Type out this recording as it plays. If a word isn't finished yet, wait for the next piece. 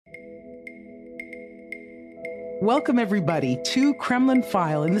Welcome, everybody, to Kremlin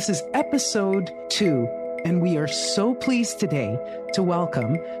File, and this is episode 2. And we are so pleased today to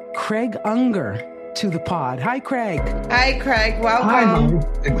welcome Craig Unger to the pod. Hi, Craig. Hi, Craig. Welcome. Hi, Mom.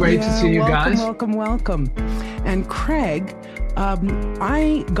 Great to see you guys. Welcome. And Craig,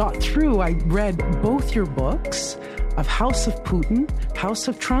 I read both your books of House of Putin, House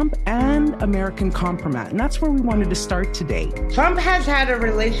of Trump, and American Compromat. And that's where we wanted to start today. Trump has had a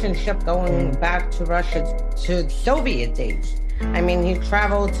relationship going back to Russia, to Soviet days. I mean, he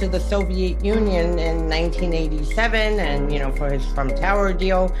traveled to the Soviet Union in 1987 and, for his Trump Tower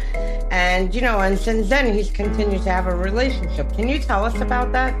deal. And, and since then, he's continued to have a relationship. Can you tell us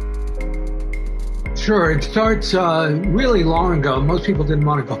about that? Sure. It starts really long ago. Most people didn't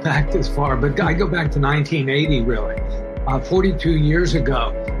want to go back this far, but I go back to 1980, really, 42 years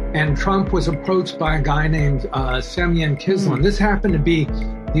ago. And Trump was approached by a guy named Semyon Kislin. This happened to be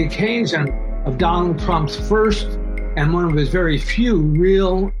the occasion of Donald Trump's first and one of his very few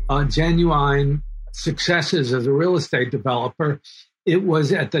real, genuine successes as a real estate developer. It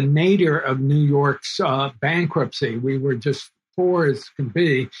was at the nadir of New York's bankruptcy. We were just poor as can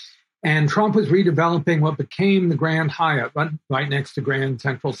be. And Trump was redeveloping what became the Grand Hyatt, right next to Grand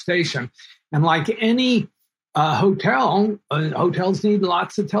Central Station. And like any hotel, hotels need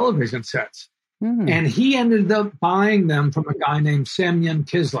lots of television sets. Mm-hmm. And he ended up buying them from a guy named Semyon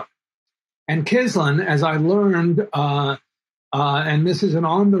Kislin. And Kislin, as I learned, and this is an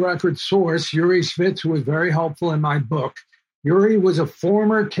on-the-record source, Yuri Shvets, who was very helpful in my book. Yuri was a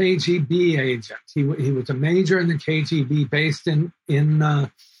former KGB agent. He was a major in the KGB based in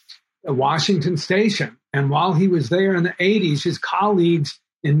Washington Station. And while he was there in the 80s, his colleagues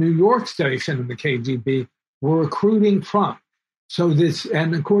in New York Station in the KGB were recruiting Trump.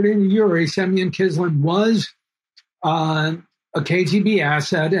 And according to Yuri, Semyon Kislin was a KGB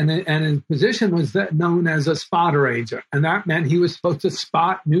asset, and his position was known as a spotter agent. And that meant he was supposed to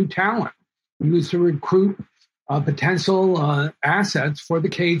spot new talent. He was to recruit potential assets for the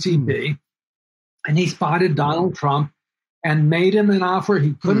KGB. And he spotted Donald Trump and made him an offer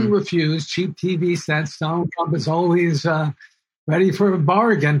he couldn't refuse. Cheap TV sets. Donald Trump is always ready for a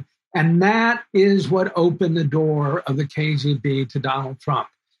bargain. And that is what opened the door of the KGB to Donald Trump.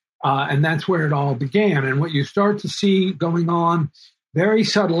 And that's where it all began. And what you start to see going on very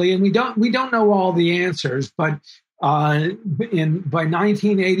subtly, and we don't know all the answers, but by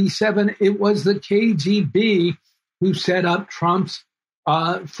 1987, it was the KGB who set up Trump's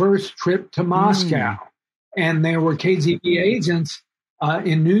first trip to Moscow. And there were KGB agents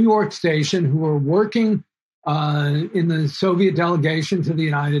in New York Station who were working in the Soviet delegation to the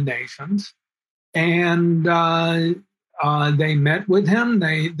United Nations. And they met with him.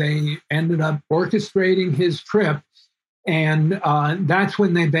 They ended up orchestrating his trip. And that's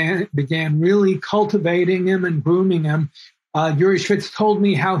when they began really cultivating him and grooming him. Yuri Shvets told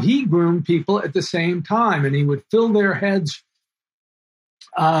me how he groomed people at the same time. And he would fill their heads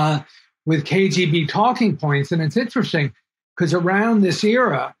with KGB talking points. And it's interesting because around this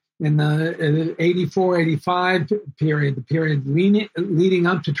era, in the 84, 85 period, the period leading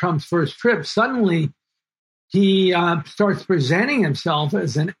up to Trump's first trip, suddenly he starts presenting himself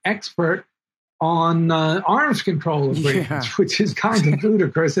as an expert on arms control agreements, which is kind of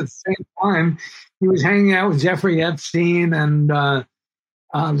ludicrous. At the same time, he was hanging out with Jeffrey Epstein and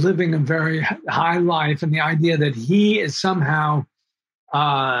living a very high life. And the idea that he is somehow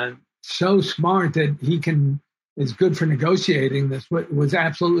so smart that he is good for negotiating this was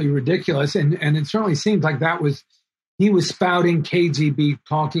absolutely ridiculous. And it certainly seems like he was spouting KGB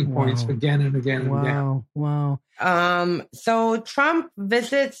talking points again and again and again. Wow. So Trump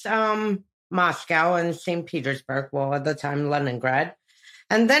visits Moscow and St. Petersburg, at the time Leningrad.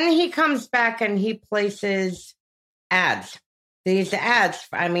 And then he comes back and he places ads. These ads,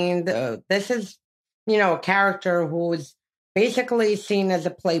 this is, a character who is basically seen as a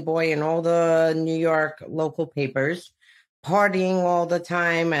playboy in all the New York local papers, partying all the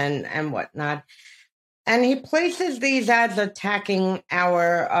time and whatnot. And he places these ads attacking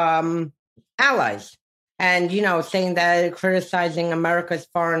our allies and, saying that criticizing America's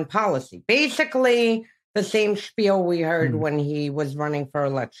foreign policy. Basically, the same spiel we heard when he was running for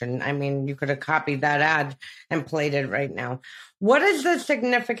election. I mean, you could have copied that ad and played it right now. What is the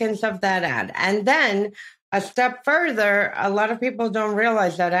significance of that ad? And then a step further, a lot of people don't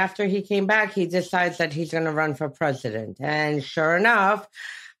realize that after he came back, he decides that he's going to run for president. And sure enough,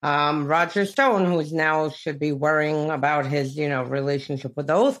 Roger Stone, who's now should be worrying about his, relationship with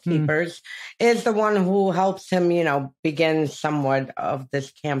the Oath Keepers, is the one who helps him, begin somewhat of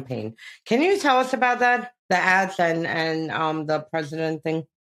this campaign. Can you tell us about that, the ads and the president thing?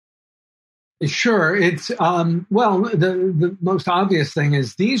 Sure. It's, well, the most obvious thing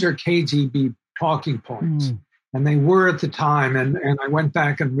is these are KGB talking points, and they were at the time. And I went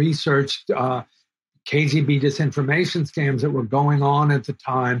back and researched KGB disinformation scams that were going on at the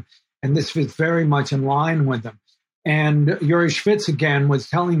time, and this was very much in line with them. And Yuri Shvets, again, was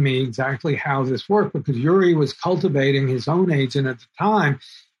telling me exactly how this worked, because Yuri was cultivating his own agent at the time.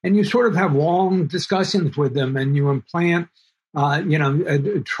 And you sort of have long discussions with them, and you implant,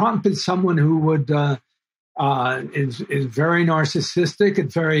 Trump is someone who would is very narcissistic.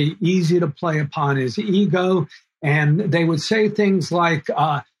 It's very easy to play upon his ego. And they would say things like,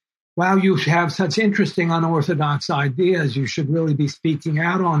 wow, you have such interesting unorthodox ideas. You should really be speaking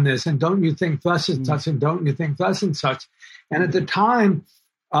out on this. And don't you think thus and such? And don't you think thus and such? And at the time,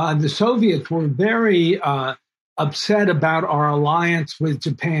 the Soviets were very upset about our alliance with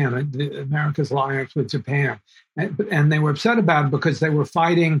Japan, America's alliance with Japan. And they were upset about it because they were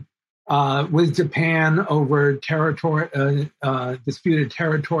fighting with Japan over disputed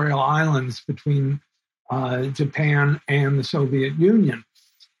territorial islands between Japan and the Soviet Union.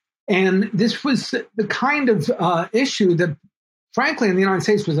 And this was the kind of issue that, frankly, in the United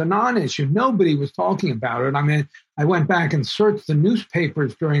States was a non-issue. Nobody was talking about it. I mean, I went back and searched the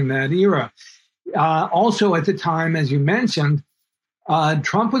newspapers during that era. Also, at the time, as you mentioned,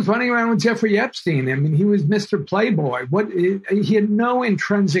 Trump was running around with Jeffrey Epstein. I mean, he was Mr. Playboy. He had no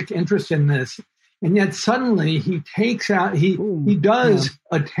intrinsic interest in this. And yet suddenly he takes out, he does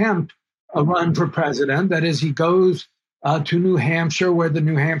attempt a run for president. That is, he goes to New Hampshire, where the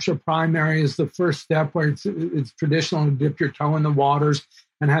New Hampshire primary is the first step, where it's traditional to dip your toe in the waters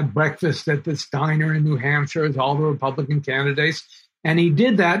and have breakfast at this diner in New Hampshire as all the Republican candidates. And he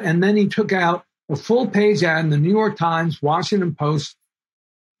did that. And then he took out a full-page ad in the New York Times, Washington Post,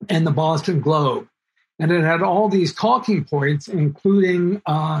 and the Boston Globe. And it had all these talking points, including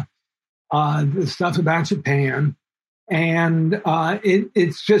the stuff about Japan. And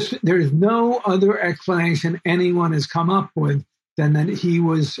it's just, there's no other explanation anyone has come up with than that he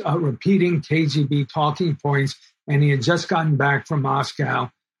was repeating KGB talking points, and he had just gotten back from Moscow,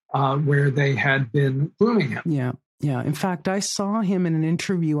 where they had been grooming him. Yeah. Yeah. In fact, I saw him in an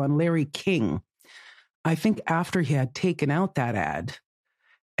interview on Larry King, I think after he had taken out that ad.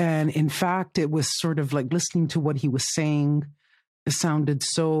 And in fact, it was sort of like listening to what he was saying. It sounded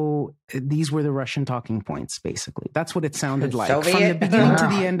so, these were the Russian talking points, basically. That's what it sounded like from the beginning to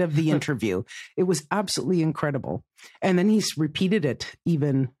the end of the interview. It was absolutely incredible. And then he's repeated it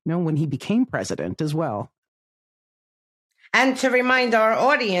even, when he became president as well. And to remind our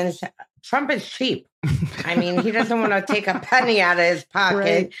audience, Trump is cheap. I mean, he doesn't want to take a penny out of his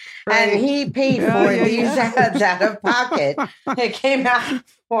pocket. Right. And he paid for these ads out of pocket. It came out,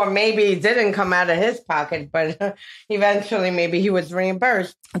 or maybe it didn't come out of his pocket, but eventually maybe he was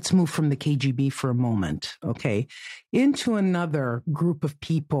reimbursed. Let's move from the KGB for a moment, okay, into another group of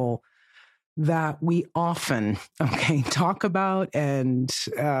people that we often, talk about, and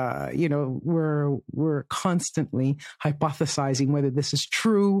we're constantly hypothesizing whether this is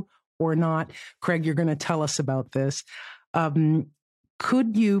true or not. Craig, you're going to tell us about this.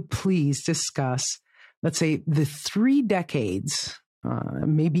 Could you please discuss, let's say, the 3 decades,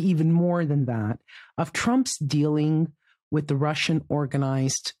 maybe even more than that, of Trump's dealing with the Russian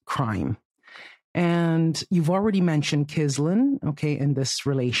organized crime? And you've already mentioned Kislin, in this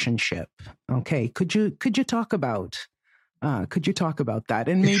relationship. Could you talk about that,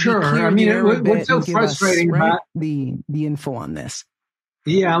 and maybe sure? I mean, what's so frustrating about the info on this?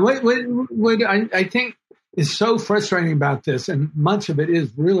 Yeah, what I think is so frustrating about this, and much of it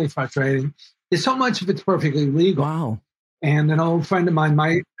is really frustrating, is so much of it's perfectly legal. Wow! And an old friend of mine,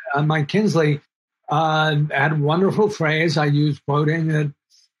 Mike Kinsley, had a wonderful phrase I use, quoting that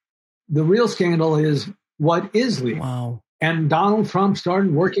the real scandal is what is legal. Wow. And Donald Trump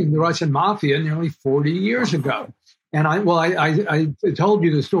started working the Russian mafia nearly 40 years ago. And I told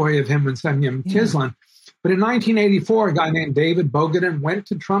you the story of him and Semyon Kislin. But in 1984, a guy named David Bogatin went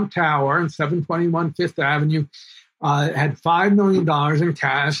to Trump Tower in 721 Fifth Avenue, had $5 million in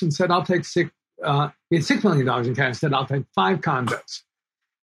cash, and said, I'll take he had $6 million in cash, said, I'll take 5 condos.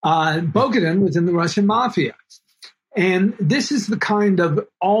 Bogatin was in the Russian mafia. And this is the kind of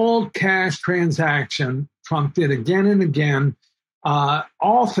all-cash transaction Trump did again and again,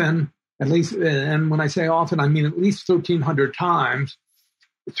 often, at least, and when I say often, I mean at least 1,300 times,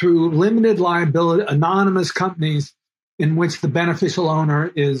 through limited liability, anonymous companies in which the beneficial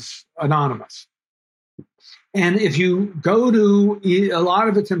owner is anonymous. And if you go to, a lot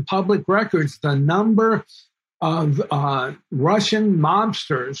of it's in public records, the number of Russian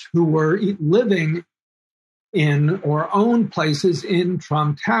mobsters who were living in or owned places in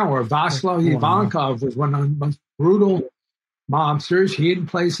Trump Tower. Vasyl Ivankov was one of the most brutal mobsters. He had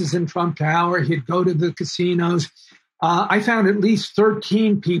places in Trump Tower. He'd go to the casinos. I found at least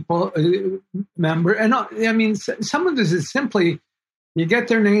 13 people member. And I mean, some of this is simply, you get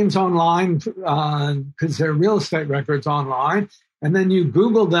their names online because their real estate records online, and then you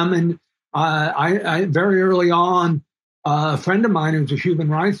Google them. And I very early on, a friend of mine who's a human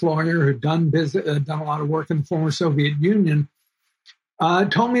rights lawyer who'd done a lot of work in the former Soviet Union,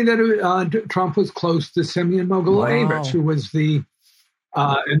 told me that Trump was close to Semyon Mogilevich, who was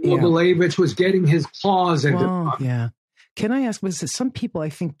and Mogilevich was getting his claws into Trump. Yeah. Can I ask, some people I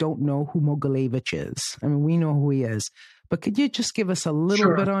think don't know who Mogilevich is. I mean, we know who he is, but could you just give us a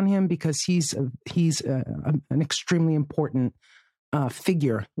little bit on him, because he's an extremely important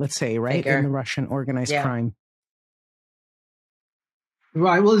figure, let's say, right, in the Russian organized crime.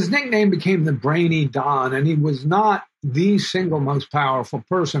 Right. Well, his nickname became the Brainy Don, and he was not the single most powerful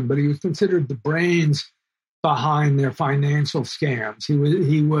person, but he was considered the brains behind their financial scams.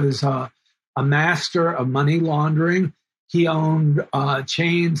 He was a master of money laundering. He owned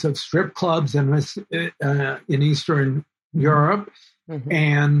chains of strip clubs in Eastern Europe,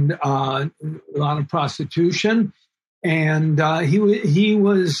 and a lot of prostitution. And he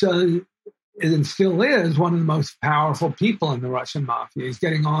was and still is one of the most powerful people in the Russian mafia. He's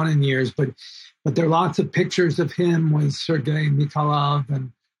getting on in years, but there are lots of pictures of him with Sergei Mikhailov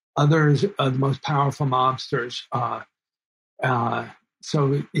and others of the most powerful mobsters.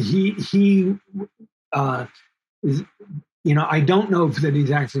 So he is, I don't know that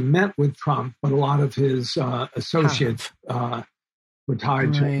he's actually met with Trump, but a lot of his associates were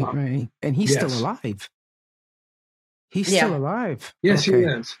tied to Trump. Right. And he's still alive. He's still alive. Yes, he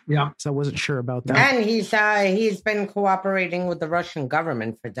is. Yeah. So I wasn't sure about that. And he's been cooperating with the Russian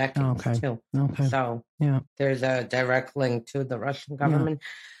government for decades too. Okay. So there's a direct link to the Russian government.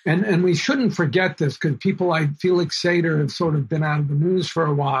 Yeah. And we shouldn't forget this, because people like Felix Sater have sort of been out of the news for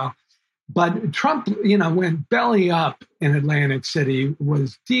a while. But Trump, went belly up in Atlantic City,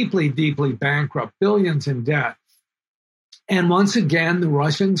 was deeply, deeply bankrupt, billions in debt. And once again, the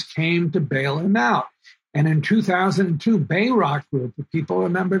Russians came to bail him out. And in 2002, Bayrock Group, if people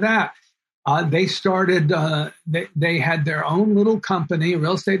remember that, they started, they had their own little company,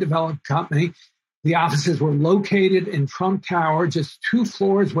 real estate development company. The offices were located in Trump Tower, just 2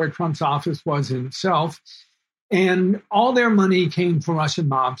 floors where Trump's office was himself. And all their money came from Russian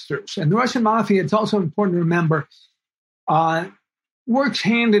mobsters. And the Russian mafia, it's also important to remember, works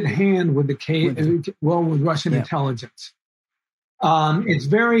hand in hand with with Russian intelligence. It's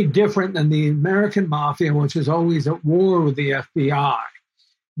very different than the American mafia, which is always at war with the FBI.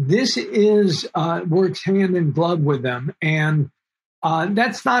 This works hand in glove with them, and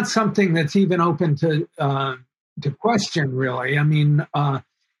that's not something that's even open to question, really. I mean,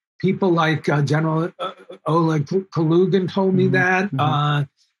 people like General Oleg Kalugin told me that.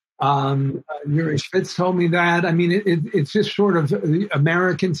 Yuri Shvets told me that. I mean, it's just sort of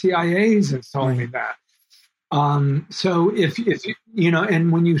American CIAs has told me that. So if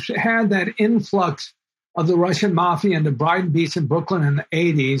and when you had that influx of the Russian mafia into Brighton Beach and Brooklyn in the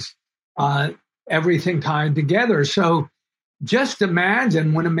 80s, everything tied together. So just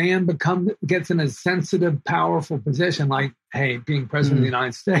imagine when a man gets in a sensitive, powerful position, like, hey, being president of the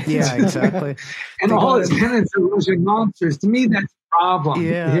United States. Yeah, exactly. And all his tenants are Russian mobsters. To me, that's a problem.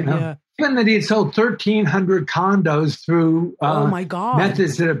 Yeah. Given that he had sold 1,300 condos through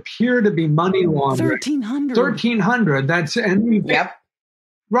methods that appear to be money laundering. 1,300. That's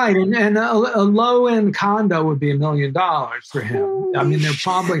right. And a low-end condo would be $1 million for him. Holy I mean, they're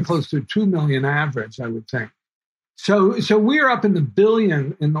probably close to 2 million average, I would think. So we're up in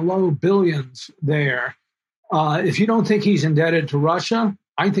the low billions there. If you don't think he's indebted to Russia,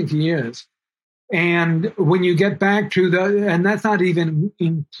 I think he is. And when you get back to and that's not even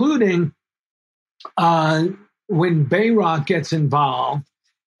including when Bayrock gets involved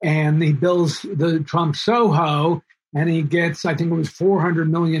and he builds the Trump Soho, and he gets, I think it was $400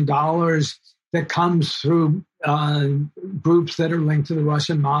 million that comes through groups that are linked to the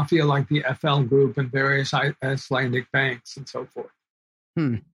Russian mafia, like the FL Group and various Icelandic banks and so forth.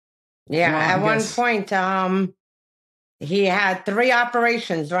 Yeah, at one point, he had 3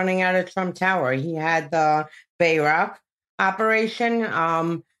 operations running out of Trump Tower. He had the Bayrock operation.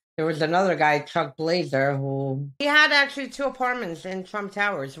 There was another guy, Chuck Blazer, who he had actually 2 apartments in Trump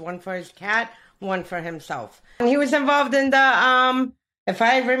Towers, one for his cat, one for himself. And he was involved in the, if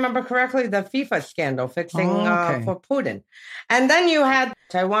I remember correctly, the FIFA scandal fixing for Putin. And then you had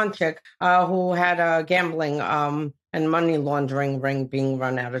Taiwan chick who had a gambling and money laundering ring being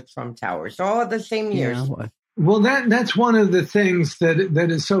run out of Trump Towers, all at the same years. Well, that's one of the things that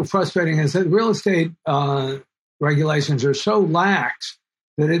is so frustrating is that real estate regulations are so lax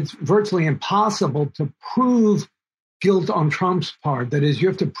that it's virtually impossible to prove guilt on Trump's part. That is, you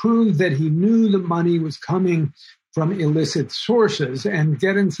have to prove that he knew the money was coming from illicit sources, and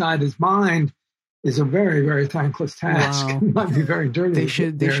get inside his mind is a very, very thankless task. Wow. It might be very dirty. They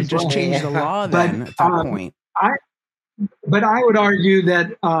should just change the law then at that point. But I would argue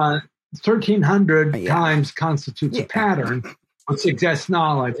that 1,300 times constitutes a pattern, which suggests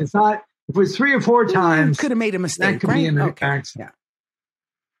knowledge. It's not, if it was 3 or 4 times, could have made a mistake. That could be an accident.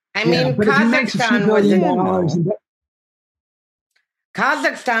 I mean, Kazakhstan was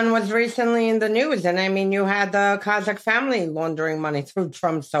Kazakhstan was recently in the news, and I mean, you had the Kazakh family laundering money through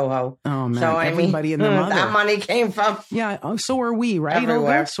Trump Soho. Oh man, so everybody in the mother. That money came from so are we, right?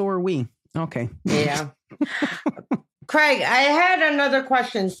 Everywhere. Olga? So are we. Okay. Yeah. Craig, I had another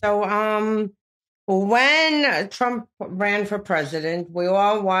question. So, when Trump ran for president, we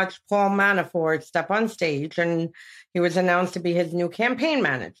all watched Paul Manafort step on stage, and he was announced to be his new campaign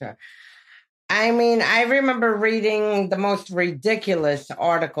manager. I mean, I remember reading the most ridiculous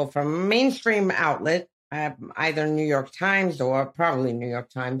article from a mainstream outlet, either New York Times or probably New York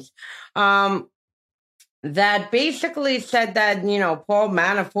Times, that basically said that, Paul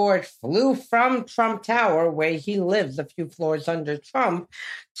Manafort flew from Trump Tower, where he lives a few floors under Trump,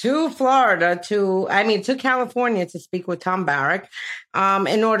 to Florida, to California to speak with Tom Barrack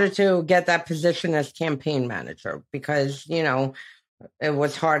in order to get that position as campaign manager because, it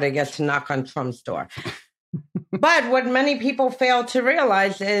was hard, I guess, to knock on Trump's door. But what many people fail to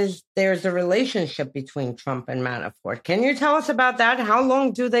realize is there's a relationship between Trump and Manafort. Can you tell us about that? How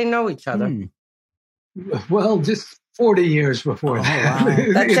long do they know each other? Well, just 40 years before that. Wow.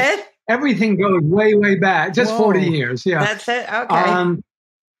 That's it? Everything goes way, way back. Just 40 years, yeah. That's it? Okay. And,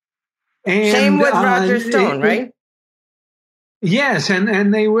 same with Roger Stone, right? Yes,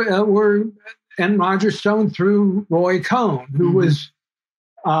 and they were and Roger Stone through Roy Cohn, who was,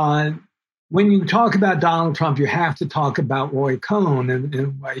 when you talk about Donald Trump, you have to talk about Roy Cohn in a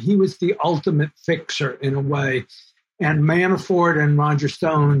way. He was the ultimate fixer in a way. And Manafort and Roger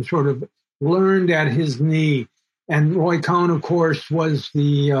Stone sort of learned at his knee. And Roy Cohn, of course, was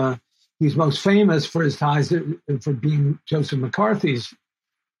he's most famous for his ties for being Joseph McCarthy's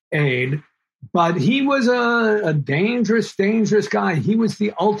aide. But he was a dangerous, dangerous guy. He was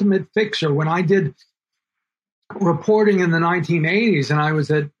the ultimate fixer. When I did reporting in the 1980s and I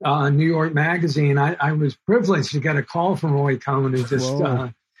was at New York Magazine, I was privileged to get a call from Roy Cohn who just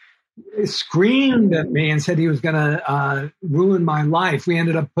screamed at me and said he was going to ruin my life. We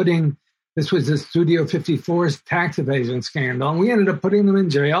ended up this was the Studio 54's tax evasion scandal. And we ended up putting them in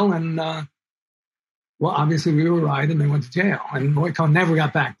jail. And well, obviously we were right, and they went to jail. And Roy Cohn never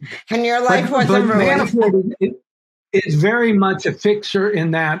got back. And your life wasn't ruined. Manafort is very much a fixer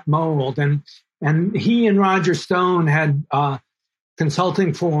in that mold. And he and Roger Stone had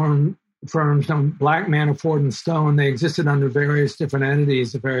consulting firms, Black, Manafort, and Stone. They existed under various different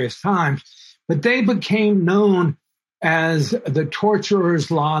entities at various times. But they became known as the torturers'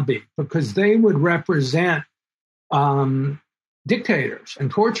 lobby because they would represent dictators and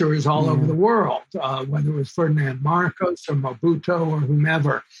torturers all over the world, whether it was Ferdinand Marcos or Mobutu or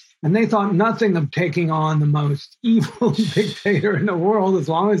whomever. And they thought nothing of taking on the most evil dictator in the world as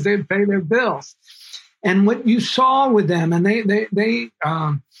long as they'd pay their bills. And what you saw with them, and they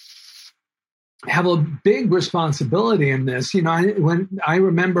have a big responsibility in this. When I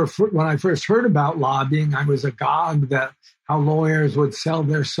remember when I first heard about lobbying, I was agog that how lawyers would sell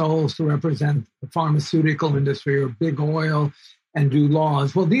their souls to represent the pharmaceutical industry or big oil and do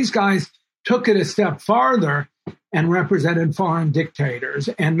laws. Well, these guys took it a step farther and represented foreign dictators.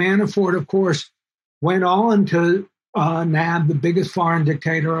 And Manafort, of course, went on to nab the biggest foreign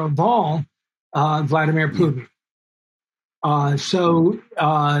dictator of all, Vladimir Putin. So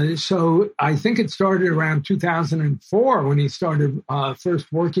I think it started around 2004 when he started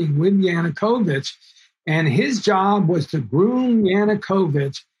first working with Yanukovych. And his job was to groom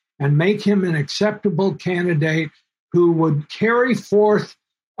Yanukovych and make him an acceptable candidate who would carry forth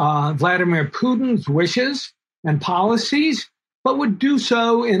Vladimir Putin's wishes and policies, but would do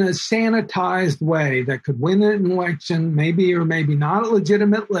so in a sanitized way that could win an election, maybe or maybe not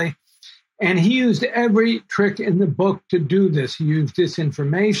legitimately. And he used every trick in the book to do this. He used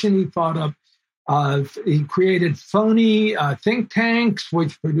disinformation. He thought up, he created phony think tanks,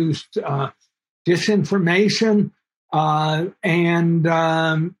 which produced disinformation.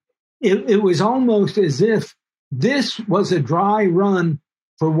 It was almost as if this was a dry run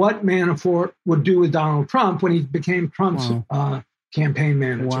for what Manafort would do with Donald Trump when he became Trump's campaign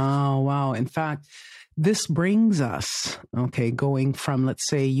manager. Wow. In fact, this brings us, going from, let's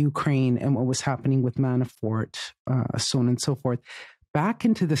say, Ukraine and what was happening with Manafort, so on and so forth, back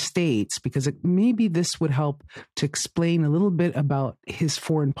into the States, because maybe this would help to explain a little bit about his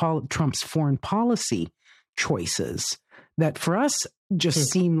Trump's foreign policy choices that for us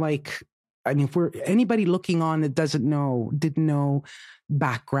just seem like, I mean, if we're anybody looking on that didn't know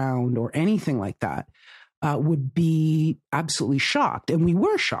background or anything like that, would be absolutely shocked. And we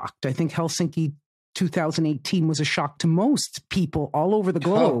were shocked. I think Helsinki 2018 was a shock to most people all over the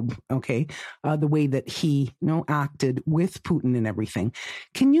globe. The way that he, acted with Putin and everything.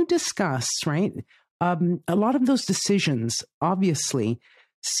 Can you discuss, right? A lot of those decisions obviously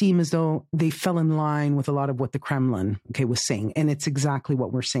seem as though they fell in line with a lot of what the Kremlin, was saying. And it's exactly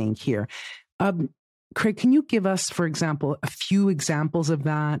what we're saying here. Craig, can you give us, for example, a few examples of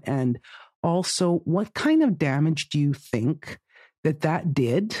that? And also, what kind of damage do you think that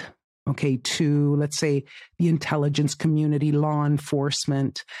did, to, let's say, the intelligence community, law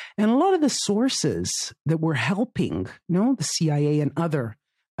enforcement, and a lot of the sources that were helping, the CIA and other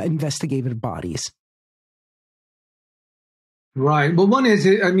investigative bodies? Right. Well, one is,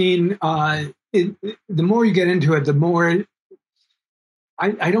 the more you get into it, the more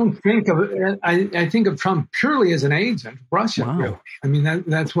I don't think of it. I think of Trump purely as an agent, Russia. Wow. Really. I mean,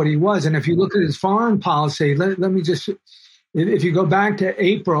 that's what he was. And if you look at his foreign policy, let me just, if you go back to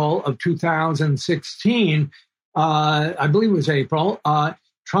April of 2016, I believe it was April,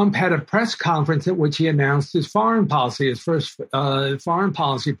 Trump had a press conference at which he announced his foreign policy, his first foreign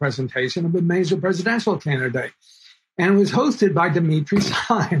policy presentation of a major presidential candidate. And it was hosted by Dimitri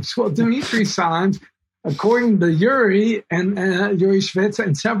Simes. Well, Dimitri Simes, according to Yuri and Yuri Shvets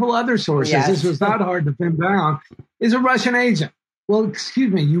and several other sources, this was not hard to pin down, is a Russian agent. Well,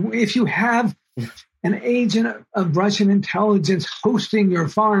 excuse me, if you have an agent of Russian intelligence hosting your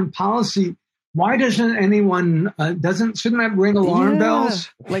foreign policy, why doesn't anyone, shouldn't that ring alarm bells?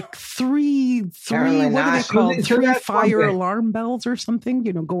 Like three, what are they called? Three fire alarm bells or something,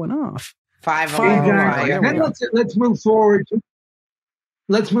 going off. Five. Exactly. And then let's move forward.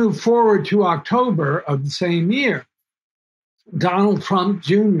 Let's move forward to October of the same year. Donald Trump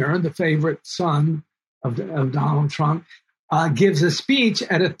Jr., the favorite son of Donald Trump, gives a speech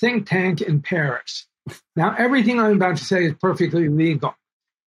at a think tank in Paris. Now, everything I'm about to say is perfectly legal.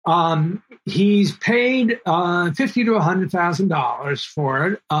 He's paid $50,000 to $100,000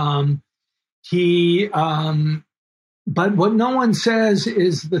 for it. But what no one says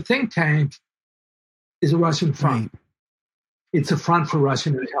is the think tank is a Russian front. Right. It's a front for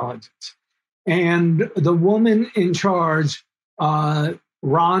Russian intelligence. And the woman in charge, Rhonda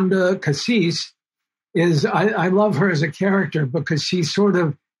Kassis, I love her as a character because she's sort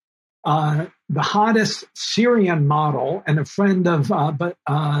of the hottest Syrian model and a friend of Bashar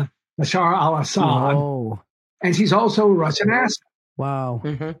al-Assad. Oh. And she's also a Russian asset. Wow.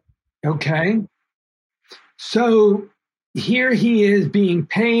 Mm-hmm. Okay. So here he is being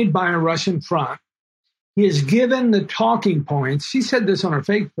paid by a Russian front. He is given the talking points. She said this on her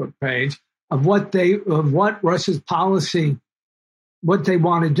Facebook page of what Russia's policy, what they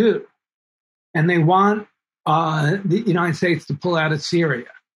want to do. And they want the United States to pull out of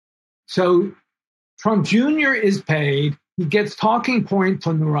Syria. So Trump Jr. is paid. He gets talking point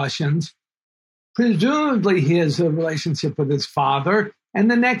from the Russians. Presumably he has a relationship with his father.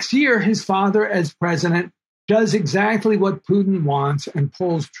 And the next year, his father, as president, does exactly what Putin wants and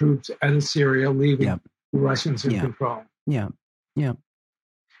pulls troops out of Syria, leaving the Russians in control. Yeah.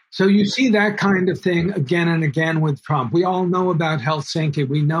 So you see that kind of thing again and again with Trump. We all know about Helsinki.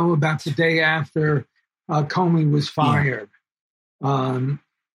 We know about the day after Comey was fired. And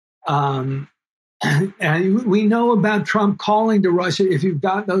we know about Trump calling to Russia if you've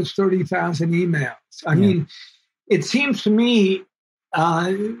got those 30,000 emails. I mean, it seems to me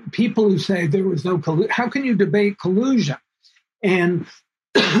people who say there was no collusion, how can you debate collusion? And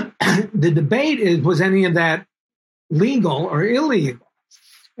the debate is, was any of that legal or illegal?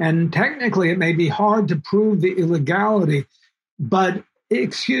 And technically, it may be hard to prove the illegality, but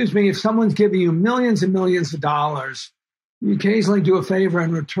excuse me, if someone's giving you millions and millions of dollars, you occasionally do a favor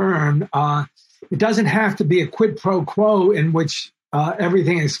in return. It doesn't have to be a quid pro quo in which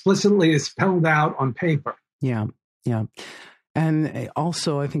everything explicitly is spelled out on paper. Yeah. And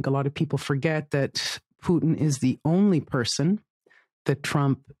also, I think a lot of people forget that Putin is the only person that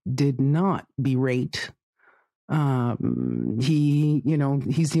Trump did not berate. He's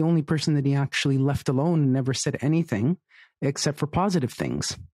the only person that he actually left alone and never said anything except for positive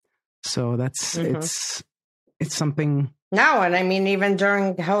things. So that's it's something No, and I mean, even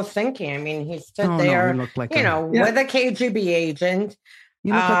during Helsinki, I mean, he stood there, he looked like with a KGB agent,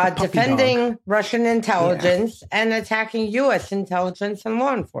 like defending Russian intelligence and attacking U.S. intelligence and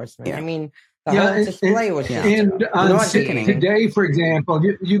law enforcement. Yeah. I mean, the whole display was just today, for example,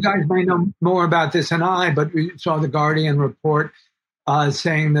 you guys may know more about this than I, but we saw the Guardian report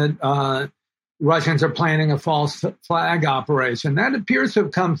saying that Russians are planning a false flag operation. That appears to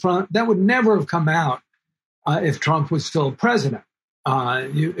have come from, that would never have come out if Trump was still president.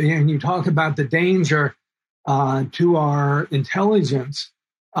 You talk about the danger to our intelligence.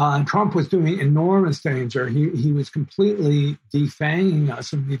 Trump was doing enormous danger. He was completely defanging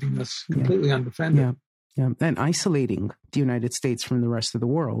us and leaving us completely undefended. Yeah, and isolating the United States from the rest of the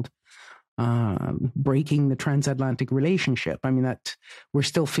world, breaking the transatlantic relationship. I mean, that we're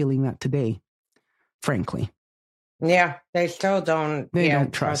still feeling that today, frankly. Yeah, they still don't. They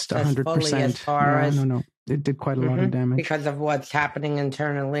don't trust 100%. No. It did quite a lot of damage. Because of what's happening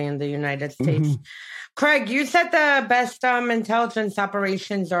internally in the United States. Craig, you said the best intelligence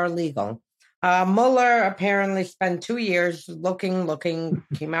operations are legal. Mueller apparently spent 2 years looking,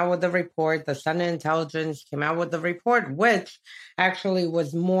 came out with a report. The Senate Intelligence came out with a report, which actually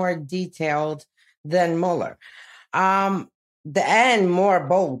was more detailed than Mueller. The end, more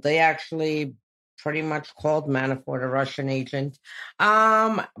bold. They actually pretty much called Manafort a Russian agent.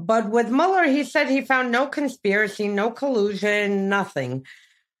 But with Mueller, he said he found no conspiracy, no collusion, nothing.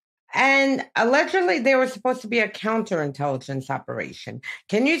 And allegedly, there was supposed to be a counterintelligence operation.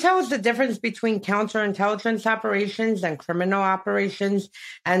 Can you tell us the difference between counterintelligence operations and criminal operations?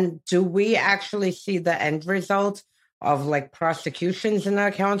 And do we actually see the end result of prosecutions in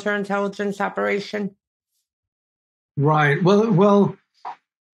a counterintelligence operation? Right. Well,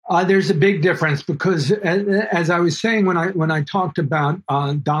 there's a big difference because, as I was saying when I talked about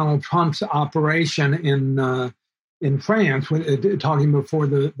Donald Trump's operation in France, talking before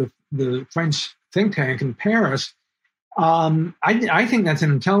the French think tank in Paris, I think that's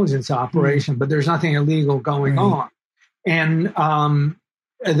an intelligence operation, but there's nothing illegal going on. And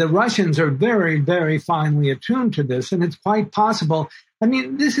the Russians are very, very finely attuned to this, and it's quite possible. I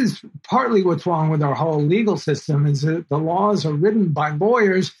mean, this is partly what's wrong with our whole legal system is that the laws are written by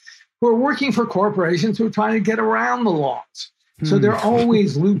lawyers who are working for corporations who are trying to get around the laws. So there are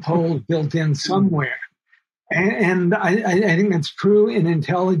always loopholes built in somewhere. And I think that's true in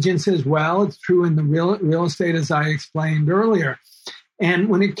intelligence as well. It's true in the real estate, as I explained earlier. And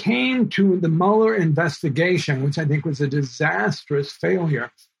when it came to the Mueller investigation, which I think was a disastrous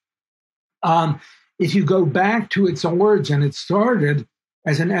failure, if you go back to its origin, it started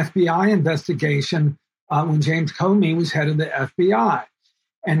as an FBI investigation when James Comey was head of the FBI.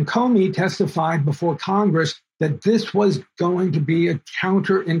 And Comey testified before Congress that this was going to be a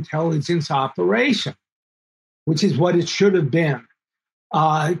counterintelligence operation, which is what it should have been.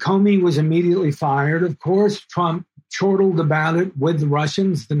 Comey was immediately fired. Of course, Trump chortled about it with the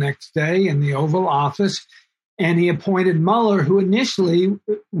Russians the next day in the Oval Office, and he appointed Mueller, who initially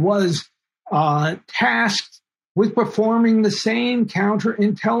was tasked with performing the same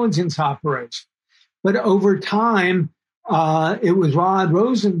counterintelligence operation. But over time, it was Rod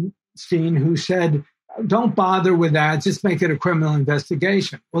Rosenstein who said, don't bother with that, just make it a criminal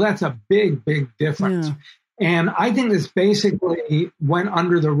investigation. Well, that's a big, big difference. Yeah. And I think this basically went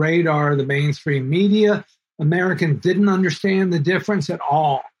under the radar of the mainstream media. Americans didn't understand the difference at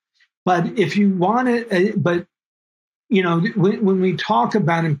all. But if you want it, when we talk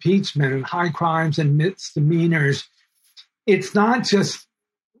about impeachment and high crimes and misdemeanors, it's not just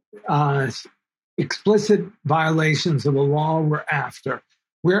explicit violations of the law we're after.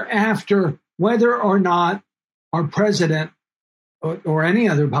 We're after whether or not our president or any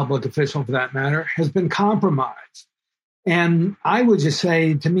other public official, for that matter, has been compromised. And I would just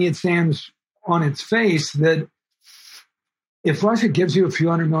say, to me, it stands on its face that if Russia gives you a few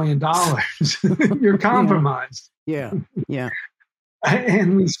 $100 million, you're compromised. Yeah.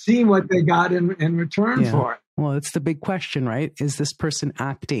 And we see what they got in return for it. Well, it's the big question, right? Is this person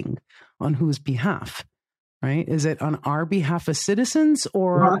acting on whose behalf, right? Is it on our behalf as citizens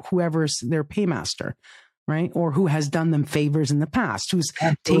or whoever's their paymaster? Right? Or who has done them favors in the past, who's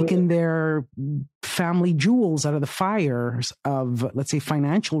taken their family jewels out of the fires of, let's say,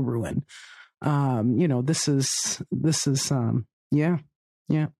 financial ruin. This is yeah.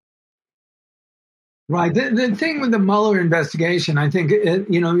 Right. The thing with the Mueller investigation, I think,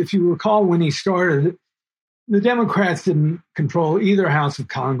 if you recall when he started, the Democrats didn't control either house of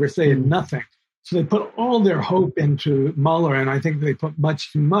Congress. They had nothing. So they put all their hope into Mueller, and I think they put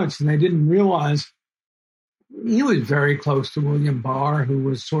much too much, and they didn't realize he was very close to William Barr, who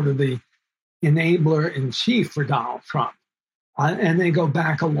was sort of the enabler in chief for Donald Trump. And they go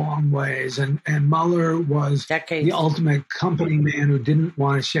back a long ways. And Mueller was Decades. the ultimate company man who didn't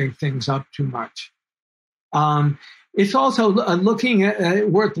want to shake things up too much. It's also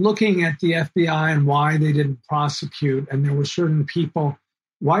worth looking at the FBI and why they didn't prosecute. And there were certain people,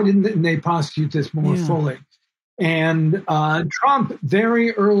 why didn't they prosecute this more fully? And Trump,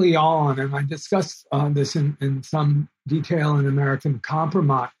 very early on, and I discussed this in some detail in American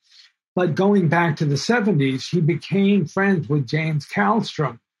Compromise, but going back to the 70s, he became friends with James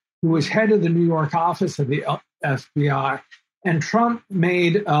Kallstrom, who was head of the New York office of the FBI. And Trump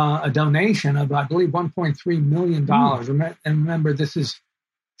made a donation of, I believe, $1.3 million. And remember, this is,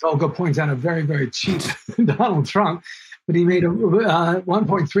 Volga points out, a very, very cheap Donald Trump. But he made a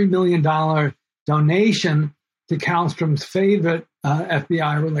 $1.3 million donation to Kallstrom's favorite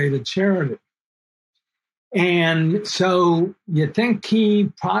FBI-related charity. And so you think he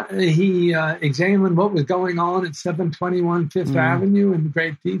examined what was going on at 721 Fifth Avenue in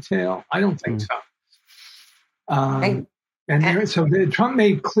great detail? I don't think so. So Trump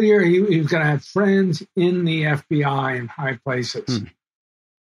made clear he was going to have friends in the FBI in high places.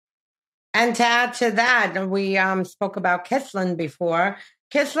 And to add to that, we spoke about Kislin before.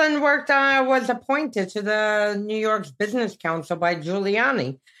 Kislin was appointed to the New York's Business Council by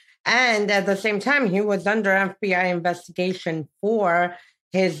Giuliani. And at the same time, he was under FBI investigation for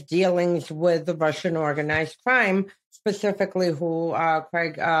his dealings with the Russian organized crime, specifically who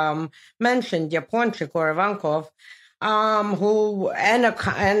Craig mentioned, Yaponchik or Ivankov,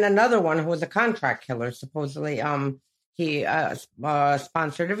 and another one who was a contract killer. Supposedly, he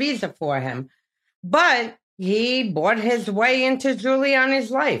sponsored a visa for him. But he bought his way into Giuliani's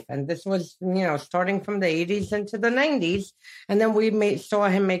life. And this was, starting from the 80s into the 90s. And then we saw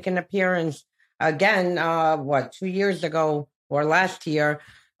him make an appearance again, 2 years ago or last year,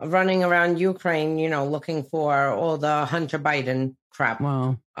 running around Ukraine, looking for all the Hunter Biden crap.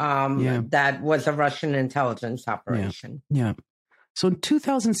 Wow. That was a Russian intelligence operation. Yeah. So in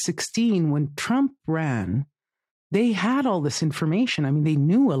 2016, when Trump ran, they had all this information. I mean, they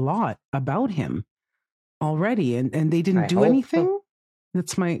knew a lot about him already, and they didn't do anything. So.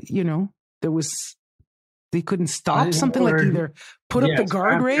 That's they couldn't stop something like either put up the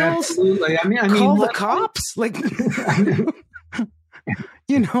guardrails, absolutely. I mean, call the cops, like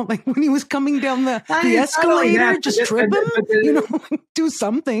like when he was coming down the escalator, just trip him, do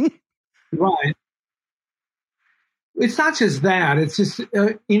something. Right. It's not just that. It's just,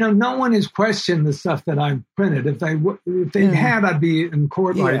 no one has questioned the stuff that I've printed. If they had, I'd be in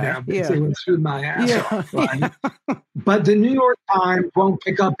court right now because they would sue my ass off. Right? But the New York Times won't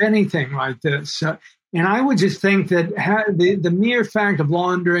pick up anything like this. And I would just think that the mere fact of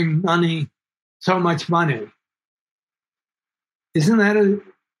laundering money, so much money, isn't that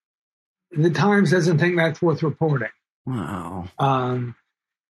the Times doesn't think that's worth reporting. Wow.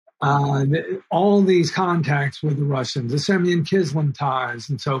 All these contacts with the Russians, the Semyon Kislin ties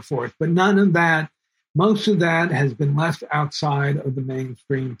and so forth, but none of that, most of that has been left outside of the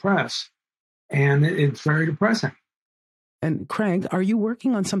mainstream press. And it's very depressing. And Craig, are you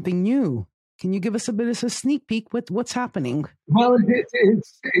working on something new? Can you give us a bit of a sneak peek with what's happening? Well,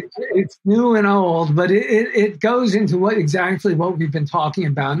 it's new and old, but it goes into exactly what we've been talking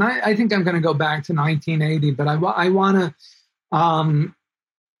about. And I think I'm going to go back to 1980, but I want to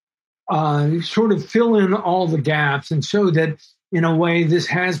sort of fill in all the gaps and show that, in a way, this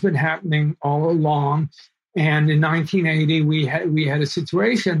has been happening all along. And in 1980, we had a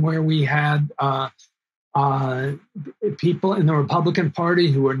situation where we had people in the Republican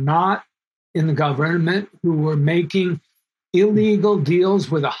Party who were not in the government, who were making illegal deals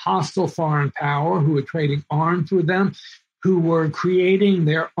with a hostile foreign power, who were trading arms with them, who were creating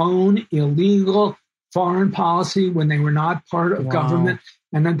their own illegal foreign policy when they were not part of government,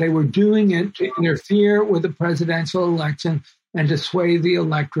 and that they were doing it to interfere with the presidential election and to sway the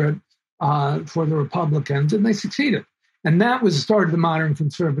electorate for the Republicans, and they succeeded. And that was the start of the modern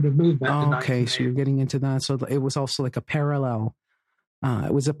conservative movement. Okay, so you're getting into that. So it was also like a parallel.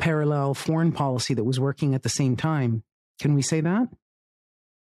 It was a parallel foreign policy that was working at the same time. Can we say that?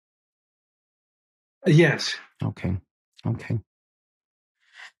 Yes. Okay.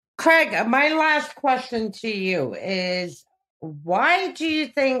 Craig, my last question to you is, why do you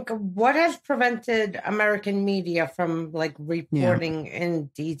think, what has prevented American media from reporting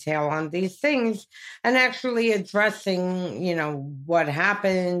in detail on these things and actually addressing, what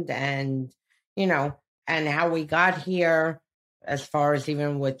happened and how we got here? As far as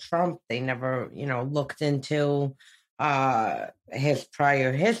even with Trump, they never, looked into his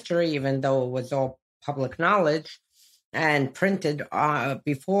prior history, even though it was all public knowledge. and printed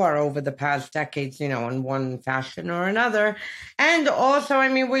before over the past decades, in one fashion or another. And also, I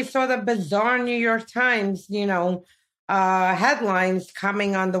mean, we saw the bizarre New York Times, headlines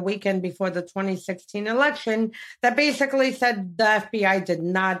coming on the weekend before the 2016 election that basically said the FBI did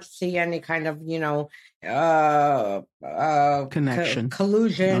not see any kind of, connection,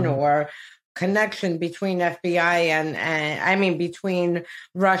 collusion or connection between FBI and between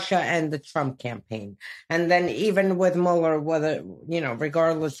Russia and the Trump campaign. And then even with Mueller,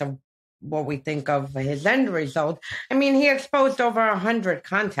 regardless of what we think of his end result, I mean, he exposed over 100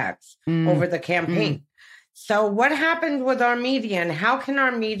 contacts over the campaign. So what happened with our media, and how can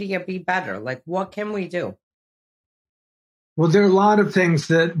our media be better? Like, what can we do? Well, there are a lot of things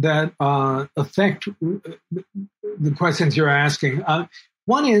that affect the questions you're asking.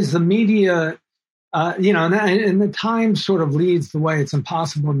 One is the media, and the Times sort of leads the way. It's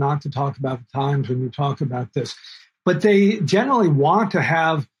impossible not to talk about the Times when you talk about this. But they generally want to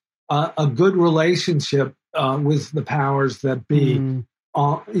have a good relationship with the powers that be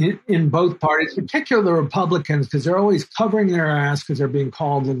in both parties, particularly the Republicans, because they're always covering their ass because they're being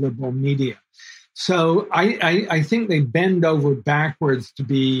called the liberal media. So I think they bend over backwards to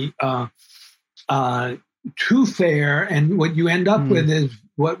be too fair, and what you end up with is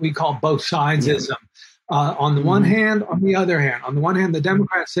what we call both sidesism. On the one hand, on the other hand. On the one hand, the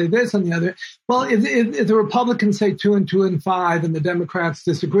Democrats say this, on the other, well, if the Republicans say 2 and 2 and 5 and the Democrats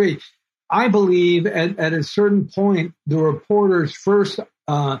disagree, I believe at a certain point, the reporter's first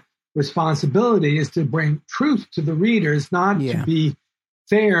responsibility is to bring truth to the readers, not to be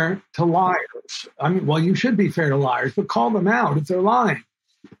fair to liars. I mean, well, you should be fair to liars, but call them out if they're lying.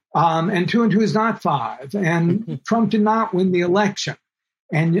 And 2 and 2 is not 5. And Trump did not win the election.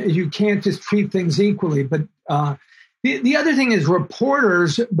 And you can't just treat things equally. But the other thing is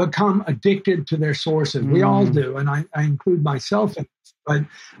reporters become addicted to their sources. We all do, and I include myself in this. But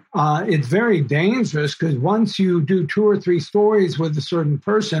it's very dangerous because once you do 2 or 3 stories with a certain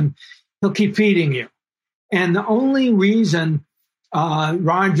person, he'll keep feeding you. And the only reason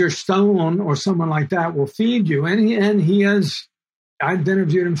Roger Stone or someone like that will feed you, and he has, I've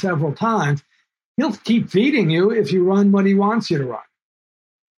interviewed him several times, he'll keep feeding you if you run what he wants you to run.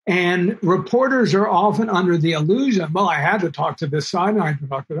 And reporters are often under the illusion, well, I had to talk to this side and I had to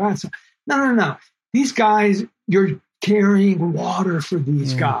talk to that side. No. These guys, you're carrying water for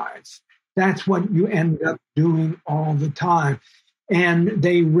these guys. That's what you end up doing all the time. And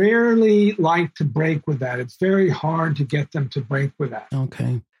they rarely like to break with that. It's very hard to get them to break with that.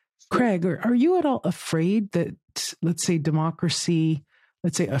 Okay. Craig, are you at all afraid that, let's say,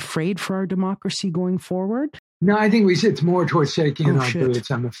 afraid for our democracy going forward? No, I think it's more towards shaking in our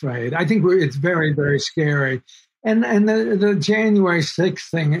boots, I'm afraid. I think it's very, very scary. And the January 6th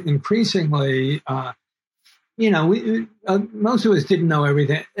thing, increasingly, most of us didn't know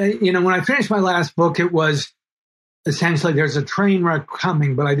everything. When I finished my last book, it was essentially there's a train wreck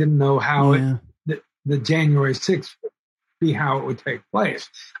coming, but I didn't know how the January 6th would be, how it would take place.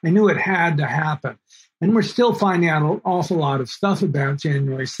 I knew it had to happen. And we're still finding out an awful lot of stuff about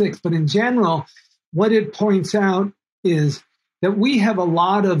January 6th. But in general, what it points out is that we have a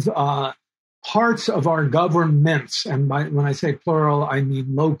lot of parts of our governments, and when I say plural, I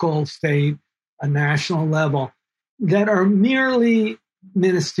mean local, state, a national level, that are merely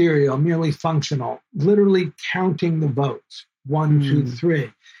ministerial, merely functional, literally counting the votes, 1, 2,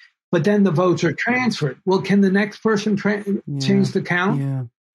 3. But then the votes are transferred. Well, can the next person change the count? Yeah.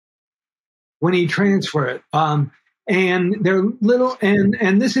 When he transfer it. And they're little,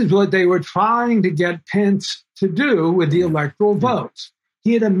 and this is what they were trying to get Pence to do with the electoral votes.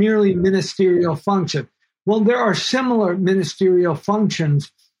 He had a merely ministerial function. Well, there are similar ministerial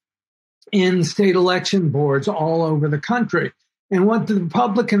functions in state election boards all over the country. And what the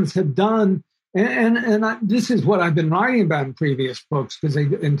Republicans have done, this is what I've been writing about in previous books, because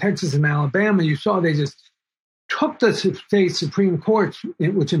in Texas and Alabama, you saw they just took the state Supreme Courts,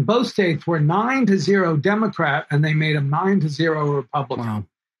 which in both states were 9-0 Democrat, and they made them 9-0 Republican.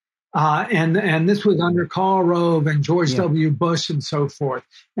 Wow. And this was under Karl Rove and George W. Bush and so forth.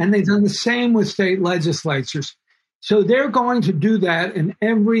 And they've done the same with state legislatures. So they're going to do that in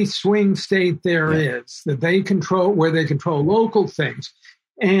every swing state there is, that they control, where they control local things.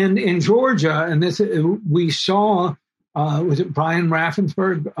 And in Georgia, and this we saw, was it Brian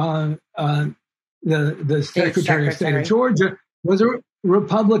Raffensperger, the Secretary of State of Georgia, was a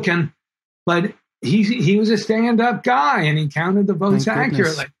Republican, but he was a stand-up guy and he counted the votes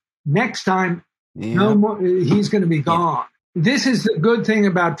accurately. Next time, no more, he's going to be gone. This is the good thing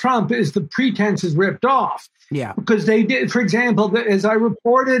about Trump, is the pretense is ripped off. Yeah, because they did, for example, as I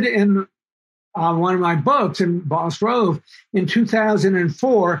reported in one of my books in Boss Rove, in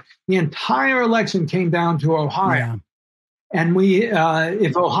 2004, the entire election came down to Ohio. Yeah. And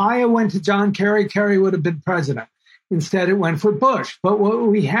if Ohio went to John Kerry, Kerry would have been president. Instead, it went for Bush. But what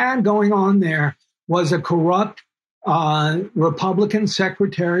we had going on there was a corrupt Republican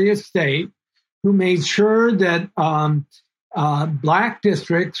Secretary of State who made sure that black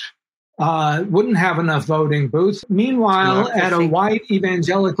districts wouldn't have enough voting booths. Meanwhile, at a white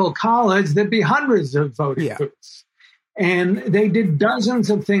evangelical college, there'd be hundreds of voting booths. And they did dozens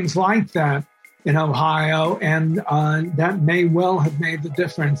of things like that in Ohio, and that may well have made the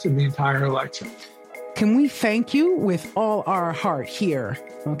difference in the entire election. Can we thank you with all our heart here,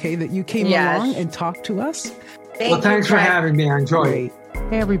 okay, that you came along and talked to us? Thanks for having me. I enjoyed it.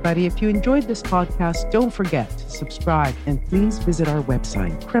 Hey, everybody, if you enjoyed this podcast, don't forget to subscribe and please visit our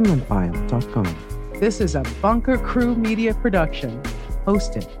website, KremlinFile.com. This is a Bunker Crew Media production,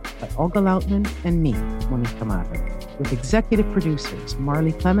 hosted by Olga Lautman and me, Monica Marra, with executive producers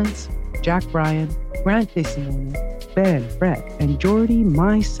Marley Clements, Jack Bryan, Grant DeSimone, Ben, Brett, and Jordy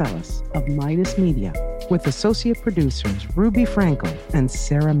Mycelis of Midas Media, with associate producers Ruby Franco and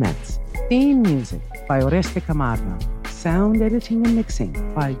Sarah Metz. Theme music by Oreste Camargo. Sound editing and mixing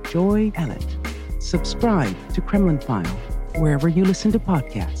by Joy Ellett. Subscribe to Kremlin File wherever you listen to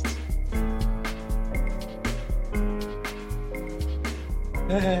podcasts.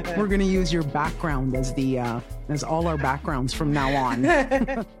 We're going to use your background as all our backgrounds from now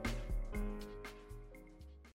on.